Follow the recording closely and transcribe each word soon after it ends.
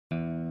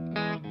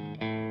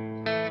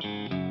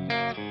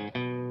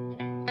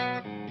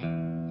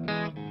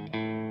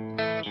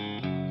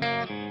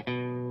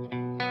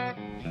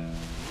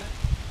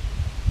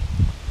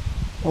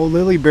Old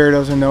Lily Bear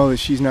doesn't know that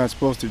she's not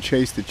supposed to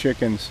chase the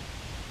chickens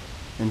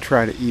and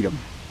try to eat them.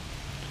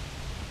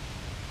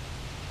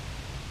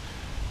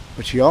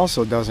 But she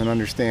also doesn't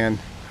understand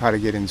how to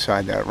get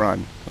inside that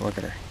run. Look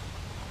at her.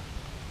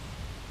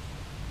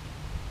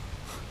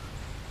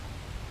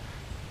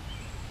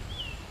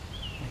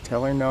 I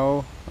tell her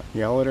no, I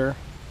yell at her,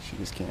 she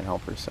just can't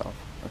help herself.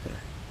 Look at her.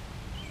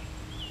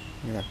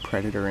 Look at that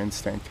predator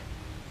instinct.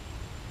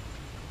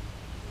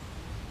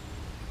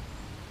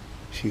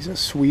 She's a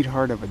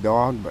sweetheart of a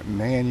dog, but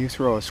man, you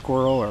throw a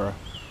squirrel or a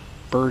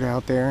bird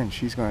out there and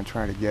she's going to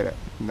try to get it.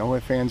 No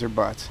ifs, ands, or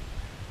buts.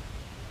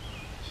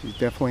 She's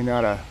definitely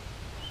not a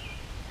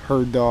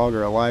herd dog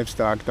or a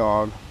livestock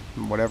dog,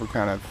 whatever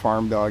kind of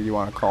farm dog you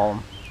want to call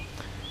them.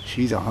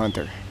 She's a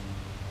hunter.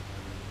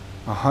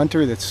 A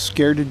hunter that's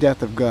scared to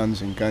death of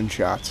guns and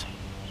gunshots.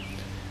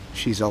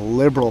 She's a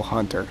liberal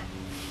hunter.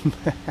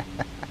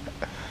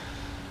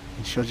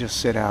 And she'll just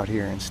sit out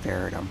here and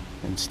stare at them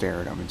and stare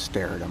at them and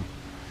stare at them.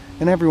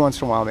 And every once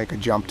in a while make a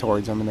jump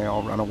towards them and they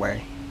all run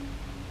away.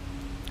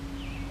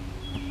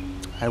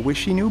 I wish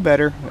she knew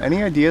better.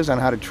 Any ideas on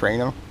how to train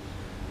them?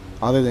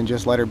 Other than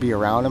just let her be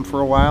around them for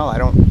a while? I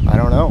don't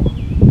know.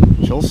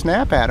 She'll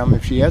snap at them.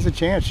 If she has a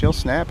chance, she'll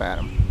snap at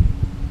them.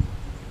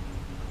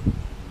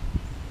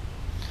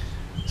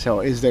 So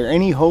is there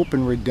any hope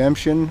and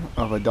redemption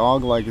of a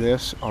dog like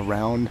this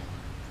around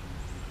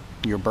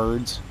your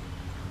birds?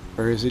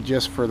 Or is it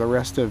just for the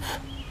rest of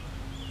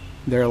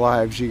their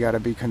lives you got to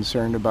be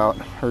concerned about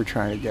her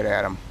trying to get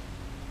at them?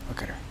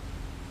 Look at her.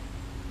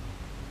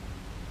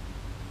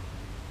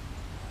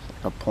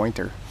 It's like a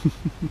pointer.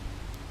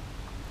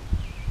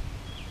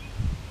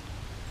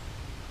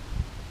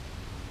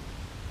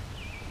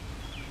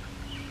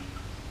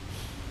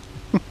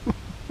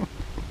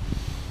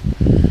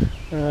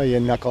 Oh, you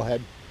knucklehead.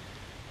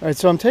 Alright,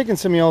 so I'm taking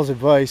some of y'all's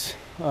advice.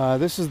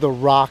 This is the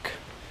rock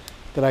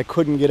that I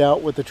couldn't get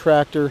out with the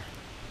tractor.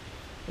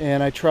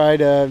 And I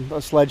tried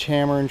a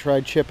sledgehammer and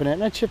tried chipping it.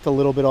 And I chipped a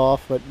little bit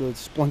off, but the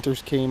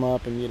splinters came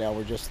up and, you know,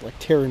 were just like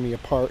tearing me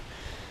apart.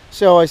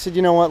 So I said,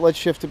 you know what, let's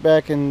shift it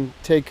back and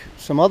take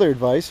some other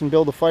advice and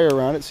build a fire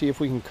around it, see if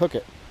we can cook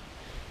it.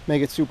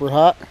 Make it super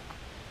hot.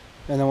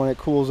 And then when it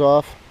cools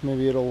off,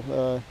 maybe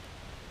it'll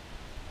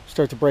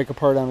start to break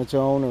apart on its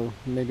own, or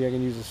maybe I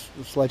can use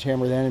a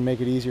sledgehammer then and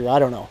make it easier. I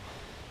don't know.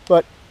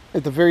 But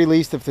at the very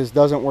least, if this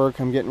doesn't work,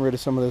 I'm getting rid of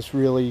some of this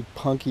really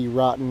punky,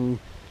 rotten,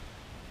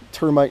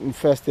 termite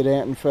infested,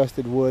 ant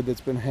infested wood that's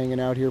been hanging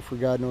out here for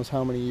God knows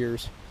how many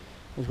years.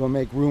 I'm going to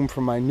make room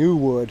for my new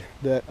wood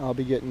that I'll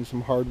be getting,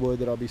 some hardwood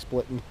that I'll be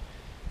splitting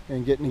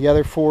and getting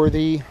together for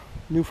the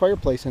new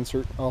fireplace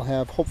insert I'll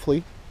have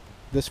hopefully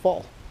this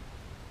fall.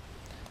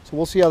 So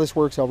we'll see how this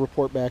works. I'll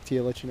report back to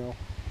you, let you know.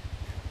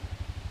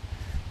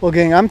 Well,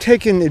 gang, I'm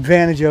taking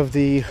advantage of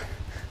the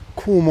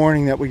cool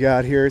morning that we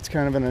got here. It's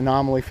kind of an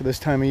anomaly for this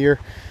time of year.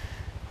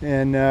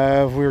 And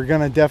we're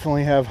going to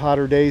definitely have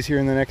hotter days here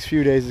in the next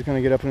few days. It's going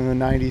to get up into the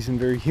 90s and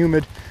very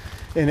humid.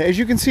 And as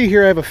you can see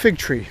here, I have a fig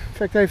tree. In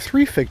fact, I have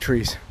 3 fig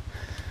trees.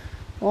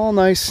 All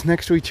nice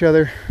next to each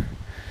other.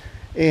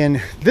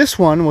 And this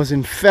one was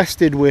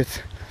infested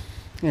with,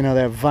 you know,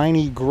 that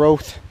viney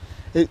growth.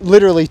 It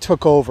literally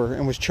took over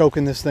and was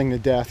choking this thing to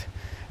death.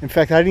 In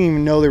fact, I didn't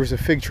even know there was a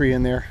fig tree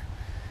in there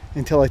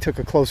until I took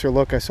a closer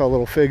look. I saw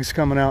little figs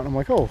coming out and I'm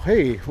like, oh,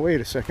 hey,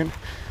 wait a second.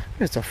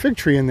 It's a fig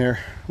tree in there,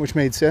 which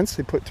made sense.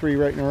 They put 3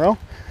 right in a row.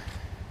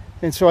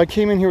 And so I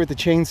came in here with the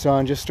chainsaw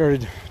and just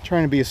started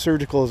trying to be as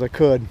surgical as I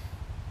could.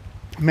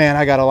 Man,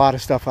 I got a lot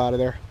of stuff out of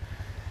there.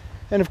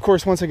 And of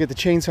course, once I get the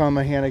chainsaw in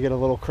my hand, I get a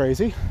little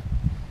crazy.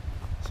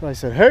 So I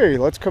said, hey,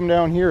 let's come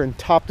down here and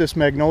top this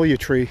magnolia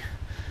tree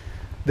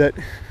that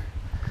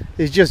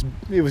is just,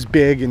 it was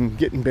big and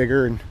getting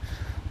bigger and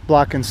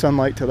blocking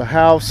sunlight to the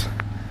house.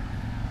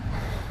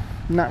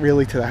 Not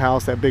really to the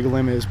house, that big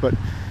limb is, but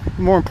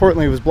more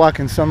importantly, it was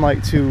blocking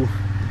sunlight to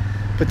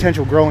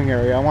potential growing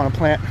area. I want to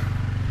plant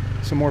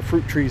some more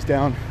fruit trees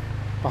down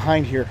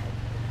behind here.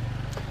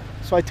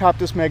 So I topped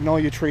this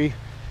magnolia tree,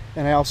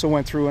 and I also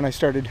went through and I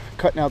started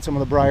cutting out some of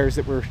the briars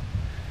that were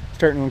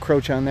starting to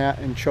encroach on that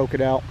and choke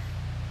it out.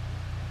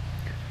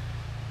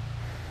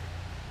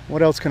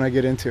 What else can I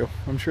get into?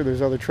 I'm sure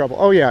there's other trouble.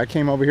 Oh yeah, I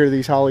came over here to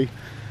these holly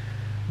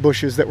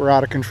bushes that were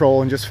out of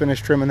control and just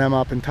finished trimming them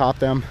up and topped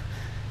them.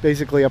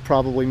 Basically, I'll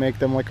probably make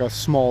them like a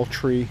small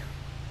tree.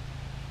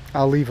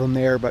 I'll leave them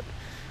there, but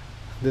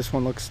this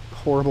one looks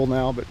horrible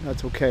now, but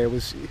that's okay. It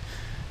was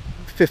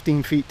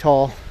 15 feet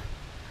tall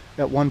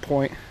at one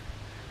point.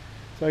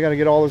 So I got to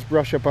get all this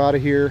brush up out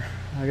of here.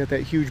 I got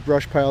that huge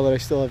brush pile that I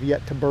still have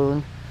yet to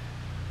burn.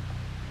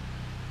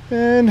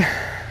 And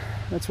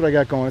that's what I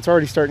got going. It's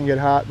already starting to get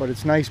hot, but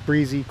it's nice,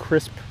 breezy,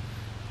 crisp,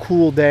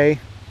 cool day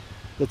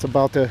that's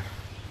about to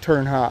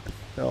turn hot.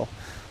 So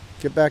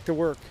get back to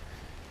work.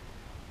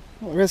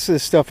 Well, the rest of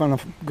this stuff on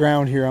the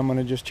ground here I'm going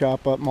to just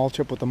chop up, mulch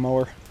up with the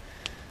mower.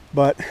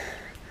 But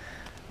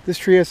this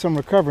tree has some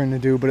recovering to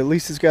do, but at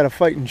least it's got a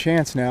fighting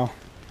chance now.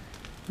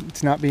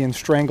 It's not being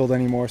strangled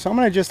anymore. So I'm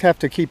going to just have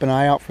to keep an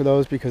eye out for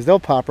those, because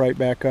they'll pop right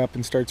back up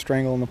and start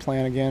strangling the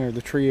plant again or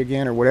the tree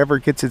again or whatever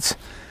gets its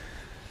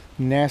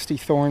nasty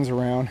thorns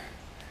around.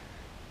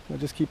 So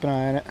just keep an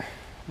eye on it.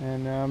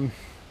 And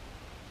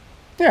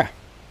yeah, a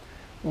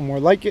little more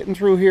light getting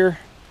through here,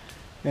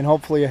 and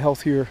hopefully a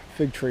healthier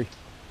fig tree.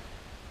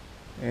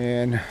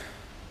 And of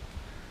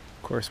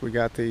course we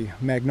got the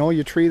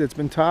magnolia tree that's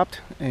been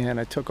topped, and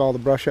I took all the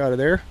brush out of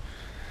there.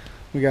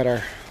 We got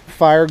our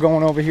fire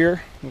going over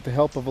here with the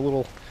help of a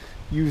little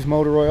used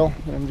motor oil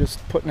that I'm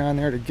just putting on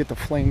there to get the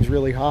flames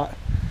really hot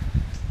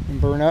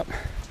and burn up.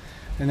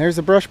 And there's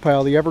the brush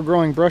pile, the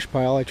ever-growing brush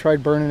pile. I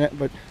tried burning it,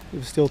 but it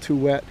was still too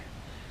wet.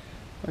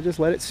 I just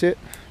let it sit,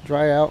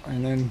 dry out,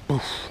 and then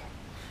poof,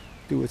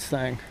 do its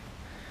thing.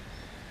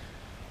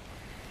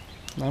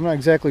 I'm not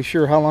exactly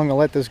sure how long to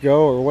let this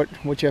go or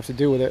what you have to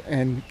do with it.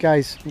 And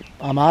guys,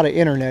 I'm out of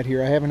internet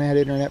here. I haven't had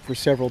internet for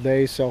several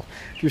days, so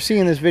if you're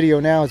seeing this video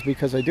now, it's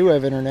because I do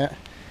have internet.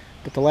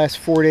 But the last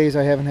 4 days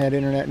I haven't had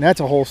internet, and that's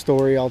a whole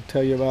story I'll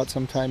tell you about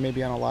sometime,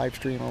 maybe on a live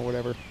stream or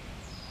whatever.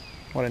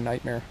 What a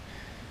nightmare.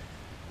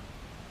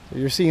 So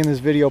you're seeing this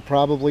video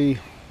probably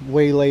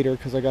way later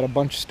because I got a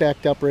bunch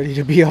stacked up ready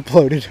to be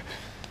uploaded.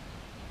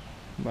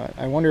 But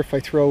I wonder if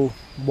I throw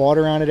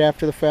water on it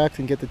after the fact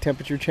and get the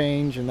temperature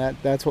change, and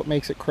that's what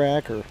makes it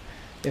crack, or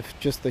if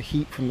just the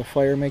heat from the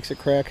fire makes it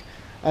crack.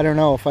 I don't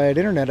know. If I had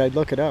internet, I'd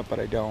look it up, but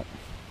I don't.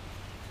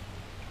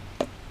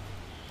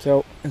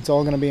 So it's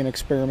all going to be an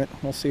experiment.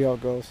 We'll see how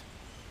it goes.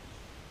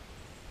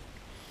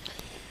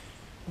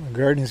 The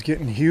garden is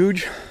getting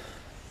huge.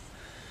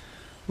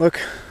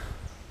 Look,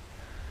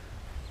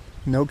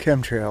 no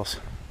chemtrails.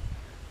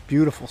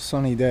 Beautiful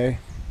sunny day.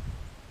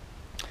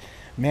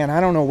 Man, I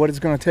don't know what it's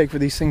going to take for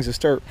these things to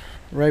start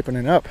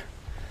ripening up.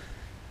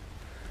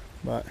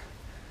 But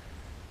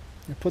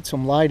I put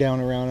some lie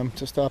down around them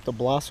to stop the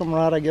blossom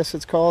rot, I guess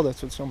it's called.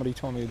 That's what somebody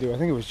told me to do. I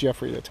think it was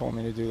Jeffrey that told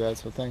me to do that,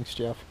 so thanks,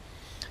 Jeff.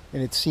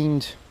 And it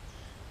seemed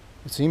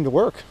to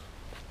work.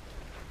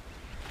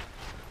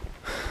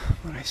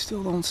 But I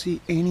still don't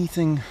see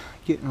anything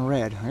getting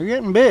red. They're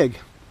getting big.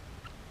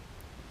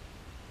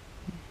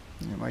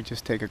 It might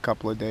just take a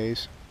couple of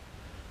days.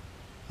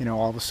 You know,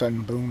 all of a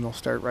sudden, boom, they'll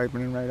start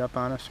ripening right up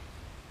on us.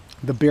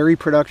 The berry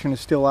production is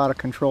still out of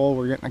control.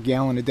 We're getting a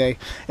gallon a day.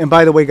 And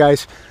by the way,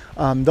 guys,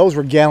 those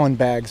were gallon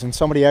bags, and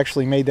somebody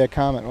actually made that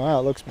comment.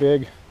 Wow, it looks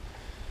big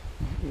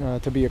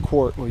to be a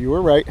quart. Well, you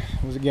were right.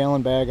 It was a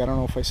gallon bag. I don't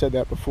know if I said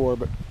that before,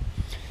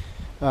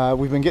 but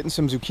we've been getting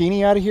some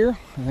zucchini out of here.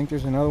 I think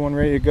there's another one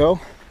ready to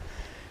go.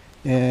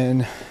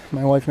 And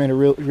my wife made a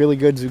really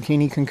good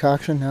zucchini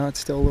concoction. Now it's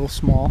still a little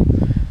small.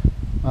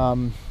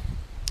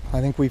 I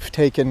think we've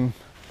taken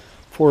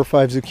 4 or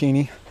 5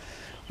 zucchini.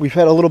 We've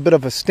had a little bit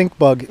of a stink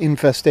bug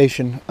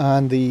infestation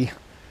on the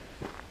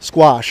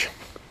squash.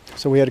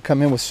 So we had to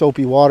come in with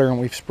soapy water and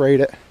we've sprayed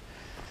it.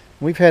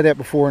 We've had that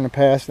before in the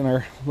past in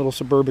our little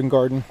suburban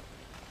garden.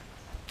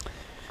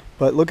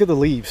 But look at the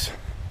leaves.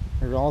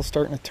 They're all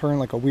starting to turn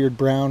like a weird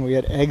brown. We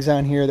had eggs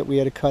on here that we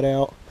had to cut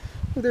out.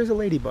 Oh, there's a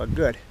ladybug.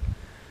 Good.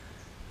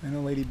 I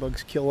know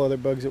ladybugs kill other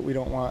bugs that we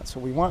don't want, so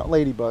we want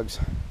ladybugs.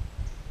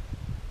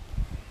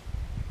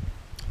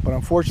 But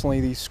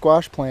unfortunately, these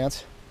squash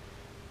plants,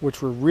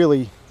 which were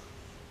really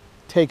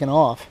taken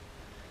off,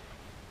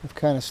 have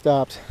kind of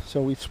stopped.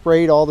 So we've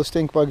sprayed all the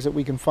stink bugs that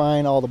we can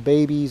find, all the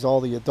babies, all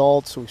the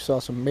adults. We saw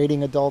some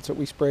mating adults that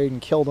we sprayed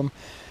and killed them.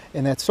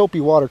 And that soapy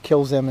water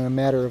kills them in a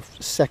matter of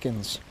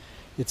seconds.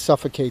 It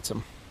suffocates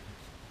them.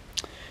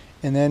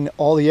 And then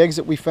all the eggs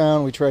that we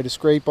found, we tried to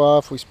scrape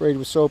off. We sprayed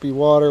with soapy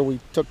water. We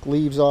took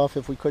leaves off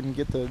if we couldn't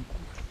get the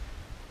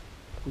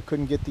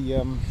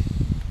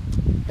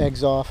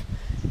eggs off.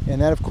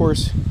 And that, of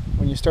course,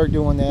 when you start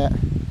doing that,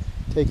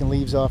 taking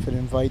leaves off, it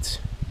invites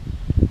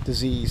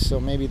disease. So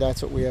maybe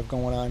that's what we have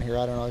going on here.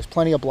 I don't know. There's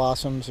plenty of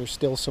blossoms. There's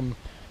still some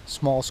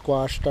small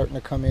squash starting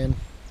to come in.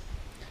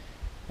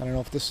 I don't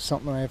know if this is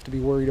something I have to be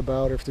worried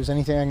about or if there's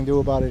anything I can do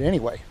about it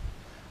anyway.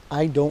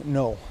 I don't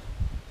know.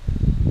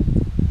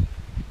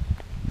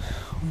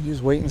 We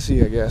just wait and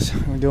see, I guess.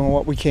 We're doing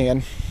what we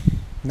can,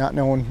 not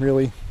knowing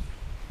really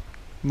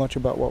much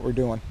about what we're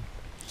doing.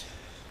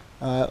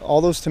 All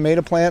those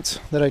tomato plants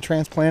that I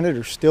transplanted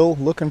are still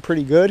looking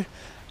pretty good.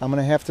 I'm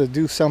going to have to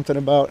do something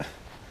about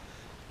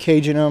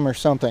caging them or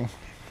something.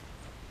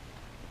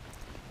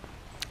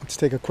 Let's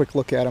take a quick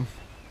look at them.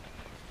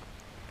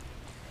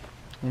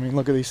 I mean,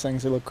 look at these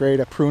things. They look great.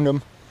 I pruned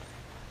them.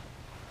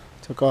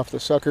 Took off the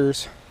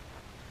suckers.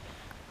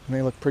 And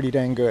they look pretty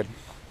dang good.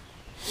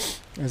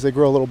 As they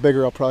grow a little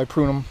bigger, I'll probably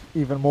prune them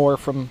even more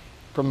from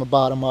the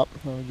bottom up.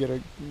 We'll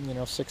get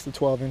 6 to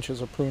 12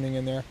 inches of pruning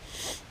in there.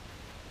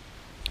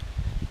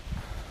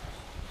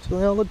 So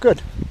they all look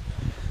good.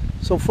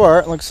 So far,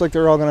 it looks like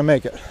they're all going to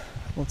make it.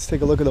 Let's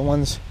take a look at the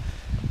ones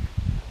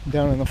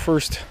down in the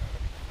first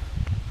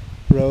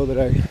row that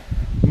I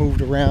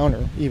moved around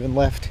or even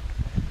left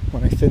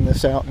when I thinned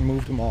this out and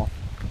moved them all.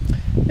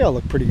 They all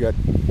look pretty good.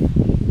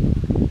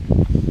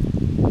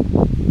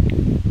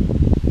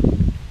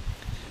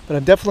 But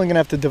I'm definitely going to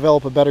have to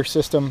develop a better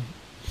system,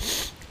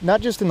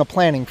 not just in the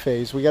planting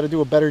phase. We got to do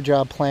a better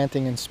job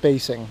planting and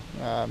spacing.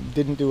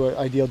 Didn't do an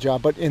ideal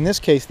job, but in this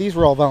case, these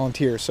were all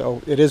volunteers,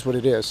 so it is what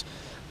it is.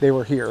 They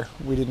were here.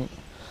 We didn't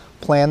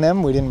plan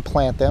them, we didn't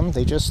plant them,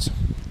 they just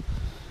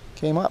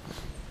came up.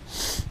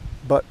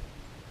 But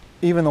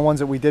even the ones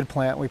that we did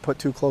plant, we put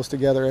too close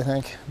together, I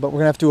think. But we're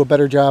going to have to do a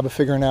better job of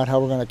figuring out how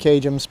we're going to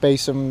cage them,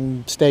 space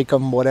them, stake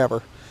them,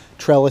 whatever.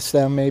 Trellis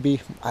them,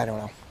 maybe. I don't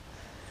know.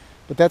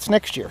 But that's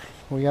next year.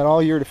 We got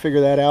all year to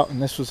figure that out,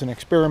 and this was an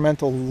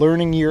experimental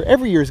learning year.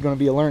 Every year is going to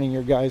be a learning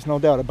year, guys, no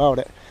doubt about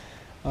it.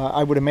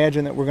 I would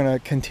imagine that we're going to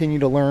continue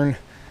to learn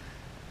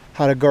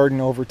how to garden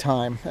over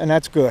time, and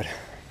that's good.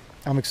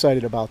 I'm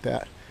excited about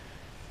that.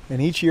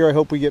 And each year I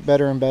hope we get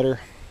better and better.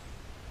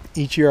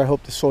 Each year I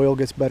hope the soil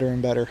gets better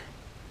and better.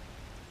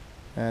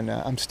 And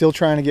I'm still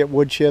trying to get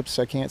wood chips.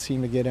 I can't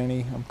seem to get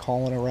any. I'm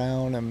calling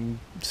around. I'm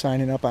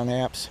signing up on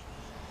apps.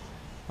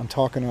 I'm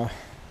talking to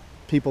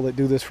people that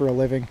do this for a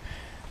living.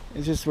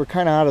 It's just we're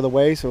kind of out of the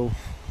way, so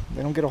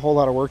they don't get a whole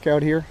lot of work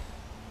out here.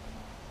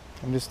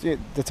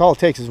 That's all it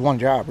takes is one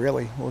job,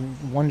 really.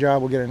 One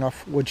job will get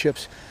enough wood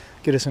chips,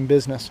 get us in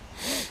business.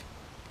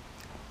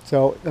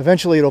 So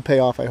eventually it'll pay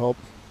off, I hope.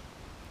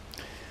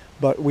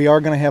 But we are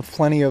going to have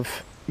plenty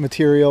of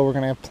material. We're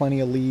going to have plenty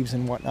of leaves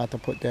and whatnot to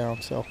put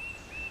down, so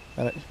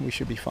we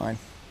should be fine.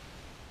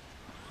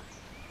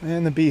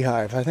 And the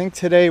beehive. I think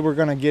today we're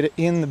going to get it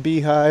in the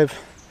beehive,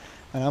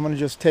 and I'm going to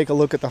just take a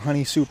look at the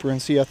honey super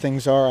and see how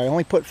things are. I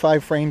only put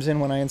 5 frames in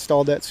when I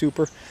installed that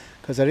super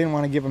because I didn't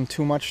want to give them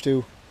too much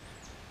to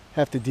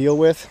have to deal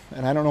with,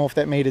 and I don't know if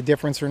that made a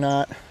difference or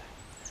not,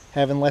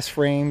 having less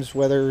frames,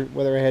 whether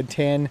I had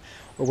 10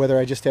 or whether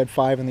I just had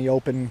 5 in the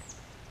open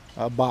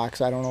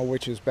box. I don't know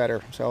which is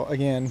better. So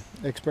again,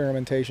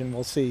 experimentation,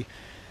 we'll see.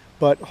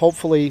 But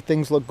hopefully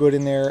things look good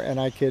in there and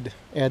I could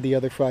add the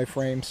other 5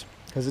 frames,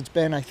 because it's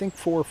been, I think,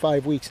 4 or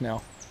 5 weeks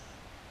now.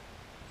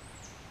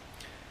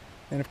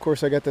 And of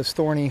course I got this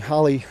thorny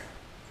holly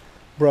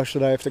brush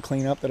that I have to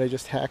clean up that I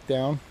just hacked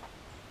down.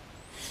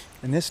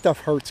 And this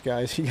stuff hurts,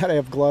 guys. You gotta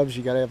have gloves,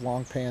 you gotta have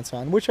long pants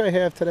on, which I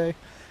have today,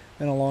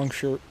 and a long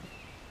shirt.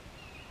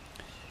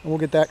 And we'll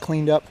get that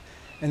cleaned up.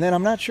 And then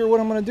I'm not sure what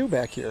I'm gonna do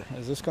back here.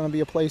 Is this gonna be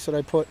a place that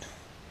I put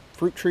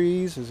fruit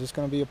trees? Is this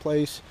gonna be a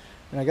place?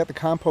 And I got the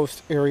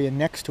compost area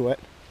next to it,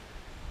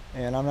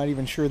 and I'm not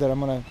even sure that I'm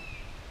gonna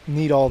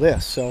need all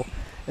this. So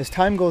as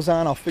time goes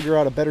on, I'll figure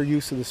out a better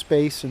use of the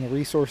space and the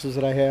resources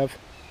that I have.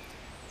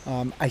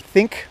 I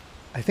think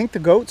the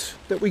goats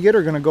that we get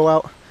are gonna go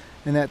out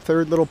in that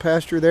third little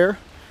pasture there.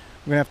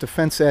 We're gonna have to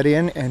fence that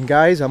in, and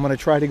guys, I'm gonna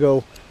try to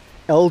go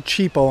El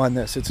Cheapo on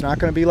this. It's not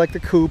gonna be like the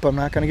coop. I'm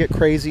not gonna get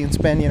crazy and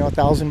spend,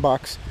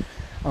 $1,000.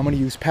 I'm gonna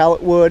use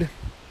pallet wood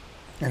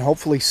and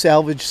hopefully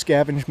salvage,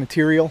 scavenge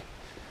material,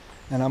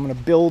 and I'm gonna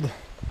build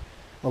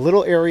a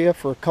little area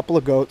for a couple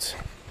of goats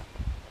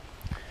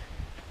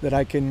that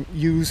I can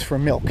use for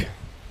milk,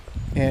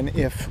 and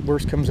if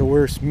worse comes to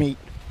worse, meat.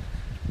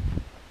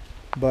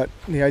 But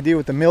the idea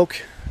with the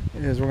milk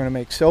is we're going to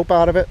make soap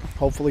out of it.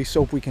 Hopefully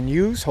soap we can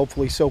use.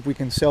 Hopefully soap we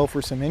can sell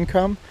for some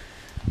income.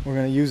 We're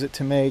going to use it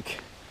to make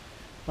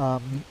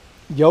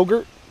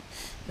yogurt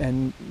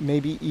and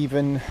maybe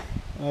even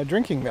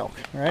drinking milk,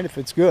 right? If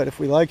it's good, if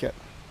we like it.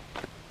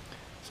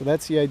 So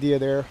that's the idea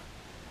there.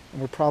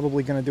 And we're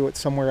probably going to do it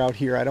somewhere out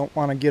here. I don't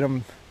want to get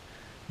them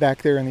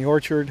back there in the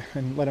orchard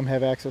and let them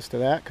have access to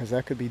that, because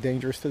that could be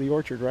dangerous to the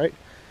orchard, right?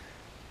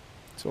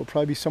 So it'll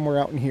probably be somewhere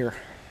out in here.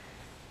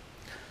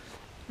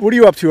 What are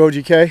you up to,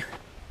 OGK?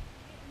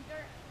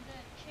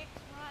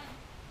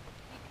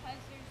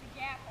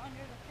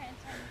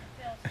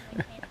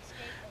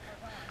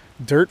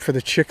 Dirt for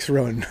the chicks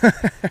run.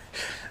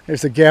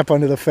 There's a gap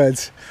under the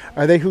fence.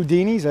 Are they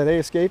Houdinis? Are they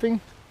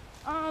escaping?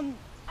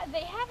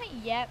 They haven't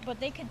yet,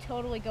 but they could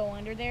totally go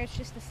under there. It's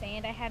just the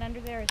sand I had under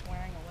there is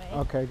wearing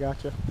away. Okay,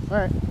 gotcha. All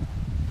right,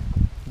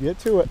 get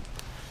to it.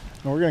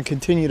 And we're going to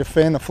continue to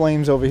fan the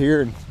flames over here,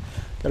 and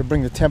got to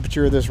bring the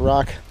temperature of this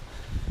rock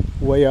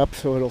way up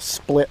so it'll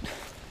split.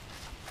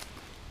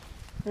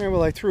 All right,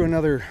 well, I threw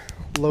another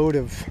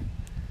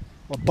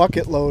a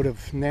bucket load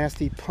of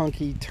nasty,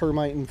 punky,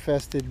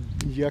 termite-infested,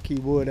 yucky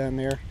wood on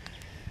there,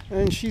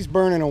 and she's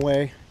burning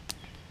away.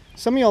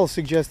 Some of y'all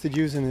suggested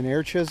using an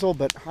air chisel,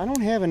 but I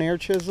don't have an air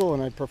chisel,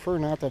 and I prefer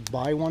not to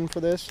buy one for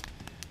this.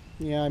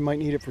 Yeah, I might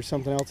need it for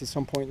something else at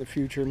some point in the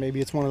future.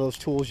 Maybe it's one of those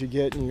tools you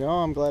get and you go, oh,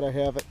 I'm glad I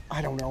have it.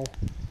 I don't know.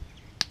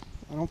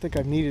 I don't think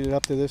I've needed it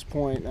up to this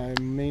point. I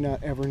may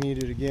not ever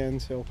need it again,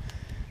 so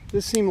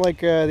this seemed like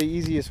the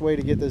easiest way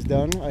to get this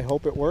done. I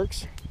hope it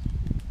works.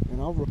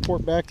 And I'll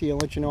report back to you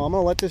and let you know. I'm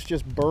going to let this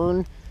just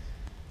burn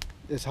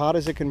as hot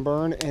as it can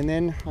burn, and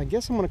then I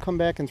guess I'm going to come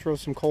back and throw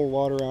some cold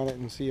water on it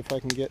and see if I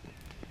can get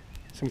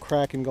some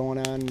cracking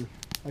going on.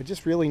 I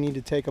just really need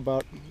to take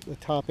about the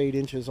top 8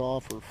 inches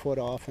off, or foot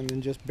off, and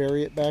then just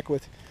bury it back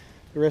with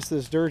the rest of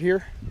this dirt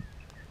here.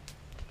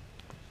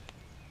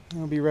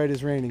 It'll be right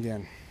as rain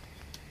again.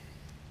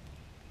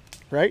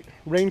 Right?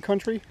 Rain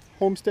country?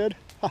 Homestead?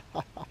 I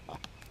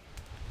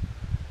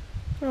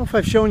don't know if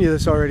I've shown you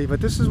this already, but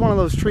this is one of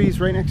those trees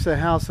right next to the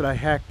house that I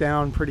hacked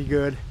down pretty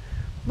good.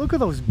 Look at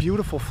those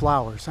beautiful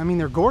flowers. I mean,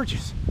 they're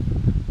gorgeous.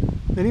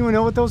 Anyone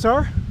know what those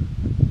are?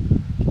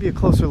 Give me a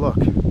closer look.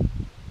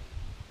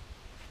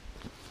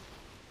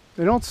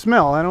 They don't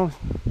smell. I don't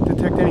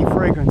detect any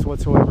fragrance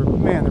whatsoever, but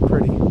man, they're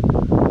pretty.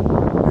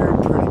 Very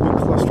pretty, big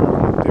cluster of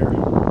them up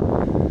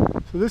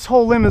there. So this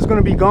whole limb is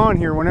going to be gone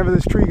here whenever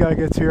this tree guy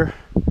gets here.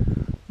 I'm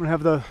going to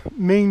have the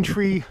main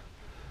tree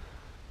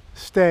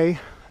stay,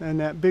 and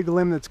that big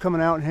limb that's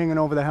coming out and hanging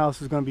over the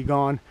house is going to be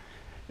gone.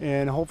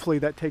 And hopefully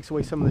that takes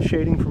away some of the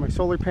shading for my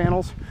solar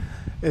panels,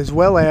 as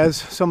well as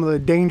some of the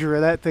danger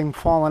of that thing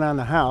falling on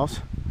the house.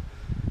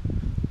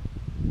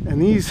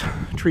 And these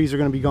trees are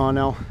going to be gone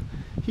now.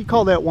 He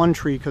called that one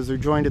tree because they're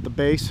joined at the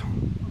base.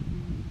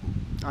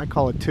 I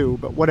call it two,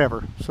 but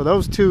whatever. So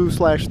those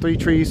 2/3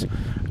 trees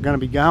are going to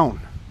be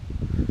gone.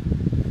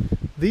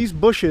 These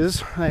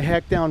bushes, I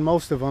hacked down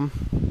most of them.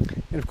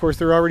 And of course,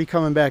 they're already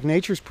coming back.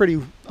 Nature's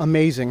pretty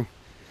amazing,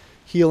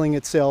 healing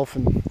itself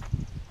and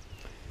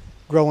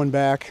growing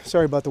back.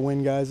 Sorry about the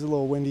wind, guys. It's a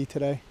little windy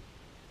today.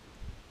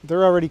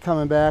 They're already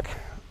coming back.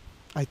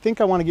 I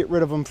think I want to get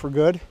rid of them for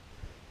good.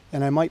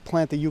 And I might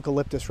plant the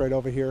eucalyptus right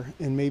over here,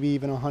 and maybe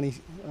even a honey,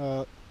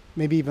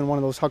 maybe even one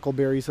of those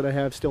huckleberries that I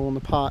have still in the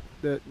pot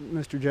that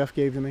Mr. Jeff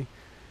gave to me.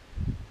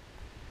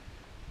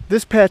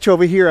 This patch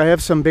over here, I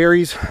have some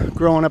berries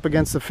growing up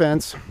against the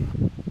fence,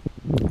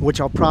 which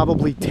I'll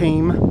probably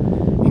tame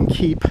and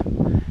keep.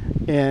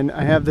 And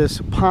I have this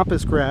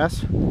pampas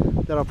grass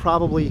that I'll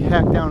probably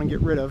hack down and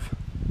get rid of.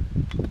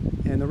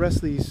 And the rest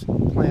of these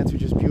plants are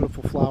just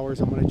beautiful flowers.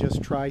 I'm going to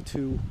just try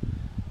to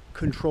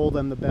control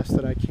them the best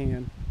that I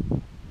can.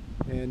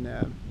 And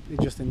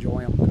just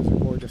enjoy them because they're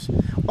gorgeous.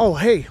 Oh,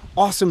 hey,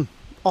 awesome,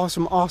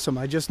 awesome, awesome.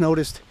 I just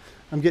noticed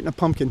I'm getting a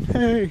pumpkin.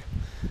 Hey.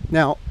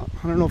 Now,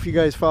 I don't know if you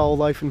guys follow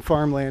Life in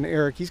Farmland.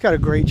 Eric, he's got a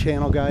great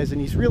channel, guys,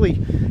 and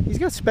he's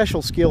got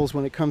special skills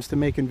when it comes to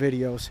making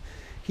videos.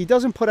 He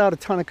doesn't put out a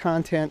ton of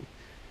content.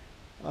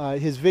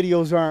 His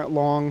videos aren't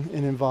long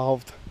and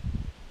involved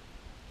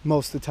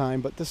most of the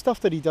time, but the stuff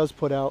that he does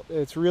put out,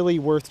 it's really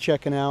worth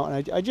checking out,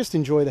 and I just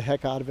enjoy the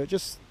heck out of it.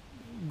 Just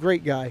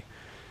great guy.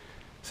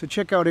 So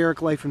check out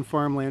Eric Life in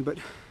Farmland, but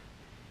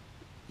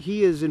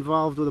he is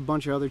involved with a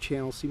bunch of other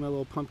channels. See my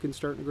little pumpkin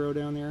starting to grow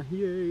down there?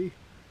 Yay!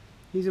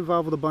 He's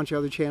involved with a bunch of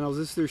other channels.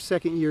 This is their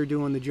second year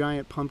doing the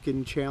giant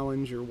pumpkin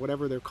challenge or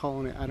whatever they're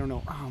calling it. I don't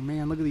know. Oh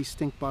man, look at these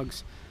stink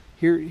bugs.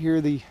 Here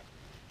are the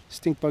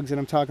stink bugs that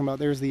I'm talking about.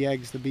 There's the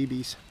eggs, the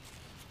BBs.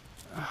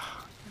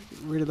 Get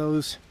rid of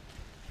those.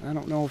 I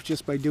don't know if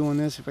just by doing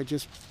this, if I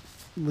just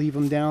leave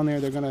them down there,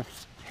 they're going to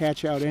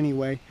hatch out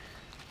anyway.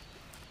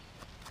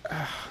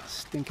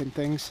 Stinking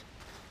things.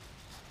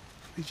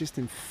 They just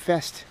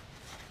infest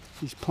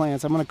these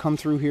plants. I'm going to come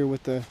through here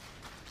with the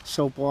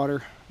soap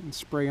water and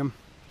spray them.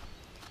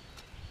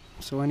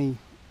 So any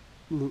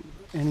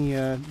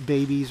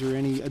babies or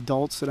any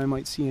adults that I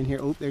might see in here.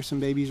 Oh, there's some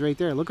babies right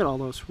there. Look at all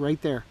those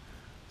right there.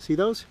 See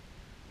those?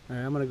 All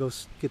right, I'm going to go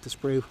get the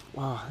spray.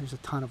 Wow, there's a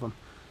ton of them.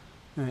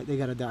 All right, they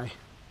got to die.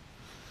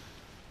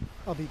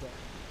 I'll be back.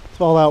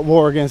 It's all out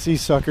war against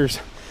these suckers.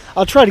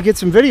 I'll try to get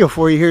some video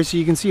for you here so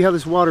you can see how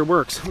this water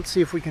works. Let's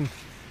see if we can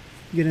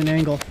get an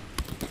angle.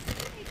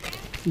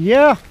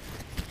 Yeah.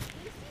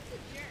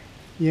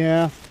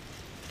 Yeah.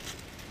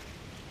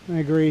 I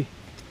agree.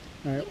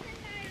 All right.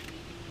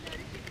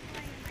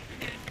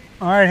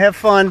 All right, have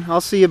fun. I'll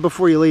see you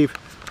before you leave.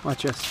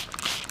 Watch this.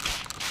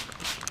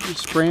 You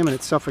spray them and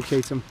it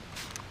suffocates them.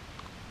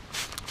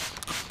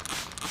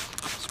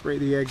 Spray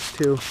the eggs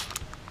too.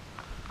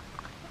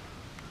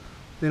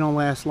 They don't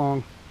last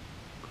long.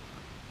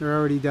 They're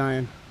already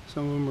dying.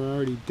 Some of them are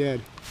already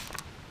dead.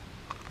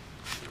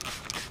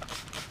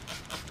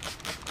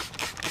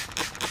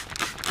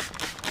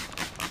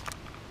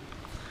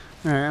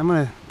 All right, I'm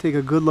going to take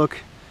a good look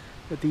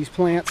at these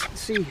plants and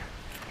see if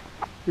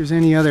there's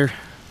any other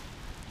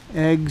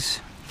eggs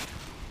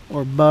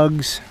or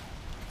bugs.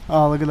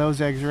 Oh, look at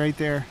those eggs right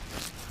there.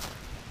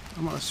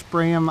 I'm going to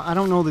spray them. I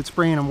don't know that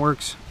spraying them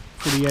works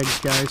for the eggs,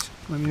 guys.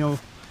 Let me know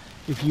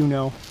if you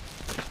know.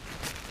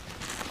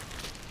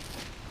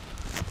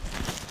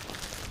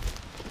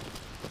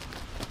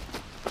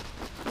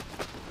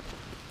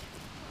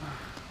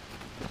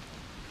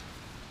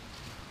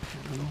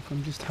 I don't know if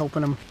I'm just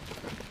helping them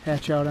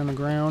hatch out on the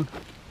ground.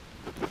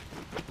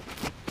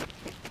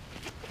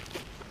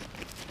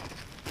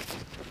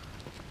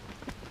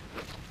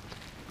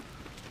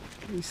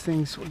 These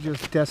things will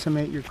just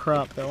decimate your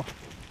crop though.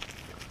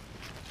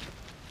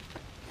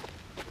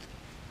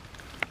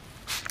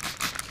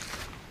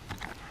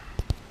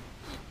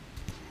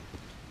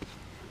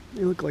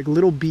 They look like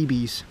little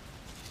BBs.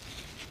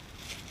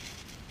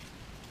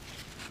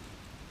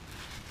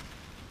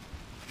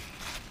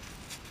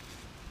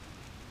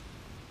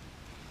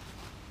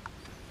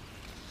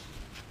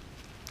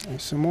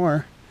 There's some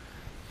more.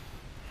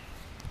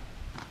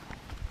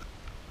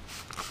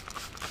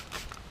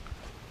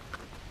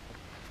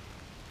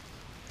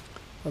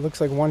 It looks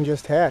like one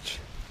just hatched.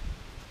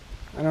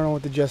 I don't know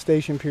what the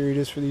gestation period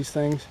is for these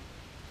things.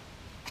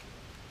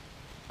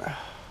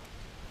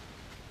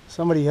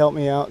 Somebody help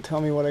me out.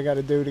 Tell me what I got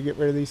to do to get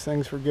rid of these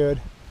things for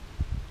good.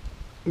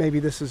 Maybe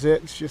this is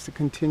it. It's just a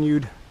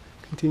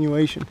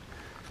continuation.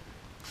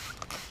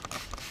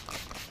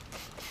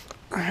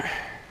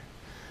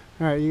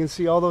 Alright, you can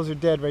see all those are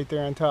dead right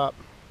there on top.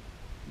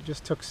 It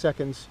just took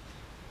seconds.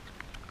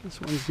 This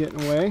one's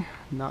getting away.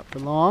 Not for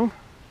long.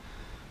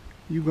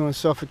 You gonna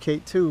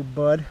suffocate too,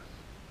 bud.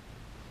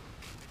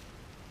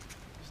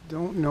 Just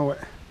don't know it.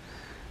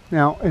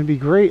 Now, it'd be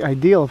great,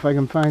 ideal if I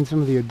can find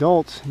some of the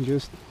adults and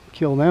just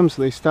kill them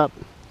so they stop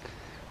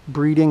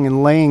breeding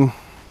and laying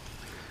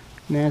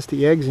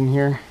nasty eggs in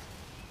here.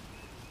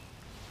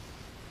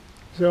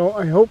 So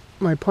I hope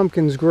my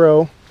pumpkins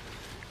grow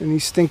and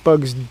these stink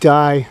bugs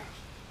die.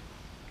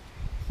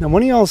 Now,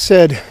 one of y'all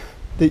said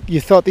that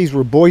you thought these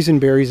were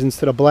boysenberries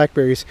instead of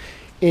blackberries,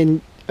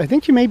 and I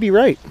think you may be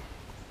right.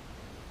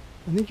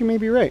 I think you may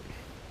be right.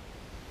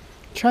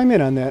 Chime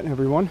in on that,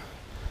 everyone.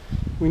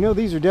 We know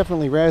these are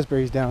definitely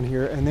raspberries down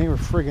here, and they were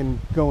friggin'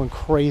 going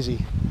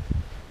crazy.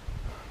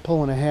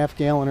 Pulling a half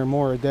gallon or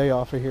more a day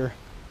off of here.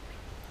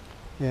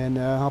 And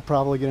I'll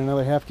probably get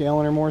another half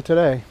gallon or more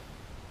today.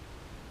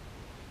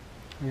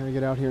 I gotta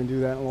get out here and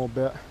do that in a little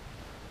bit.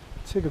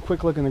 Let's take a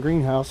quick look in the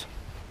greenhouse.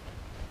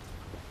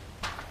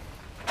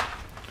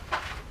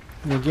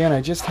 And again, I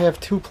just have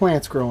 2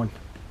 plants growing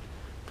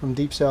from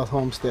Deep South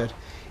Homestead.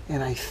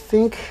 And I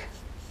think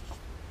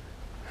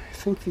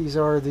these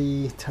are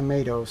the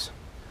tomatoes,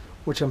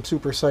 which I'm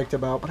super psyched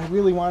about. But I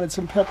really wanted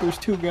some peppers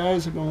too,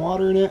 guys. I've been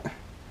watering it.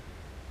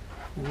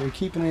 I've been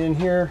keeping it in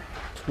here.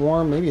 It's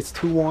warm. Maybe it's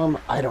too warm.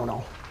 I don't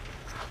know.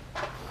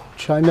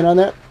 Chime in on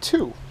that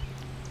too.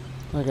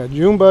 I got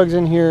June bugs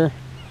in here.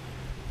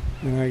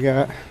 And I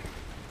got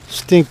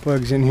stink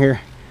bugs in here.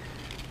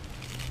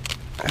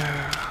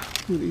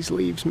 Look at these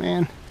leaves,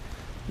 man.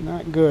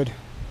 Not good.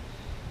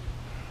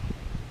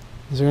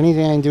 Is there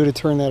anything I can do to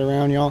turn that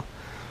around, y'all?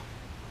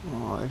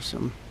 Oh, there's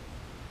some...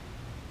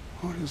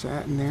 What is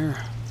that in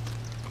there?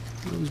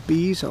 Are those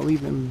bees? I'll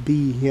leave them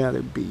be. Yeah,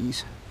 they're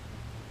bees.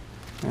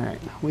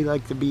 Alright, we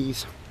like the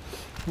bees.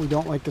 We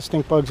don't like the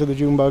stink bugs or the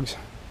June bugs.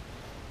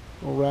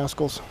 Little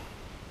rascals.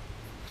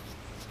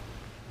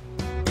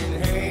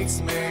 It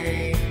hates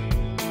me.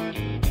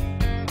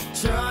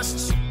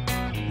 Just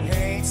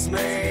hates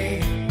me.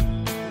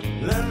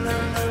 Love,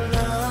 love, love,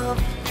 love.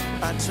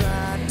 I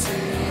tried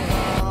to